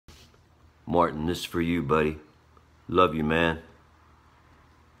Martin, this is for you, buddy. Love you, man.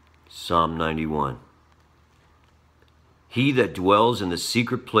 Psalm 91. He that dwells in the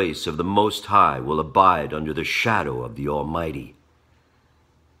secret place of the Most High will abide under the shadow of the Almighty.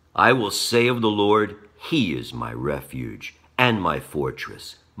 I will say of the Lord, He is my refuge and my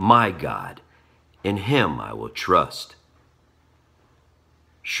fortress, my God. In Him I will trust.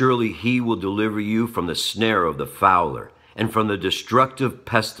 Surely He will deliver you from the snare of the fowler and from the destructive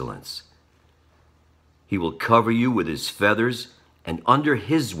pestilence. He will cover you with His feathers, and under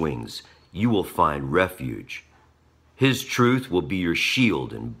His wings you will find refuge. His truth will be your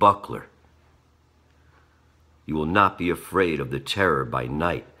shield and buckler. You will not be afraid of the terror by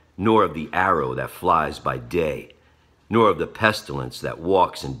night, nor of the arrow that flies by day, nor of the pestilence that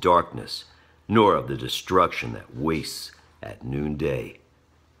walks in darkness, nor of the destruction that wastes at noonday.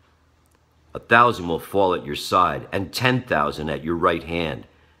 1,000 will fall at your side, and 10,000 at your right hand,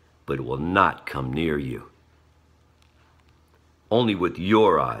 but it will not come near you. Only with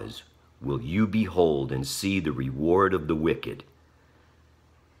your eyes will you behold and see the reward of the wicked,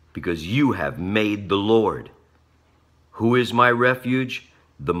 because you have made the Lord, who is my refuge,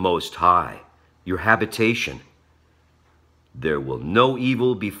 the Most High, your habitation. There will no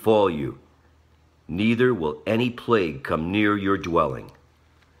evil befall you, neither will any plague come near your dwelling.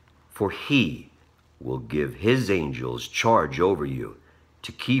 For He will give His angels charge over you,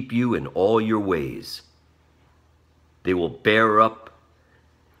 to keep you in all your ways. They will bear up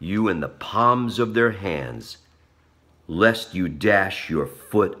you in the palms of their hands, lest you dash your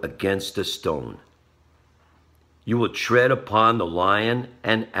foot against a stone. You will tread upon the lion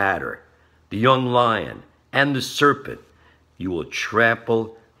and adder, the young lion and the serpent you will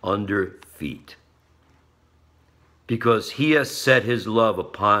trample under feet. Because He has set His love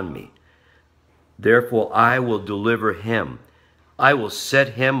upon me, therefore I will deliver him. I will set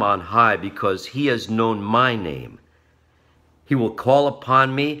him on high, because he has known my name. He will call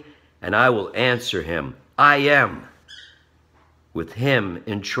upon me, and I will answer him. I am with him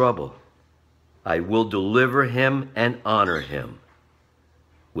in trouble. I will deliver him and honor him.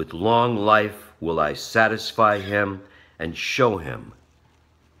 With long life will I satisfy him and show him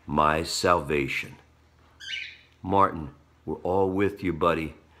my salvation. Martin, we're all with you,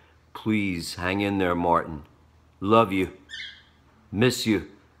 buddy. Please hang in there, Martin. Love you. Miss you.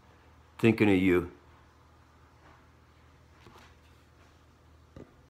 Thinking of you.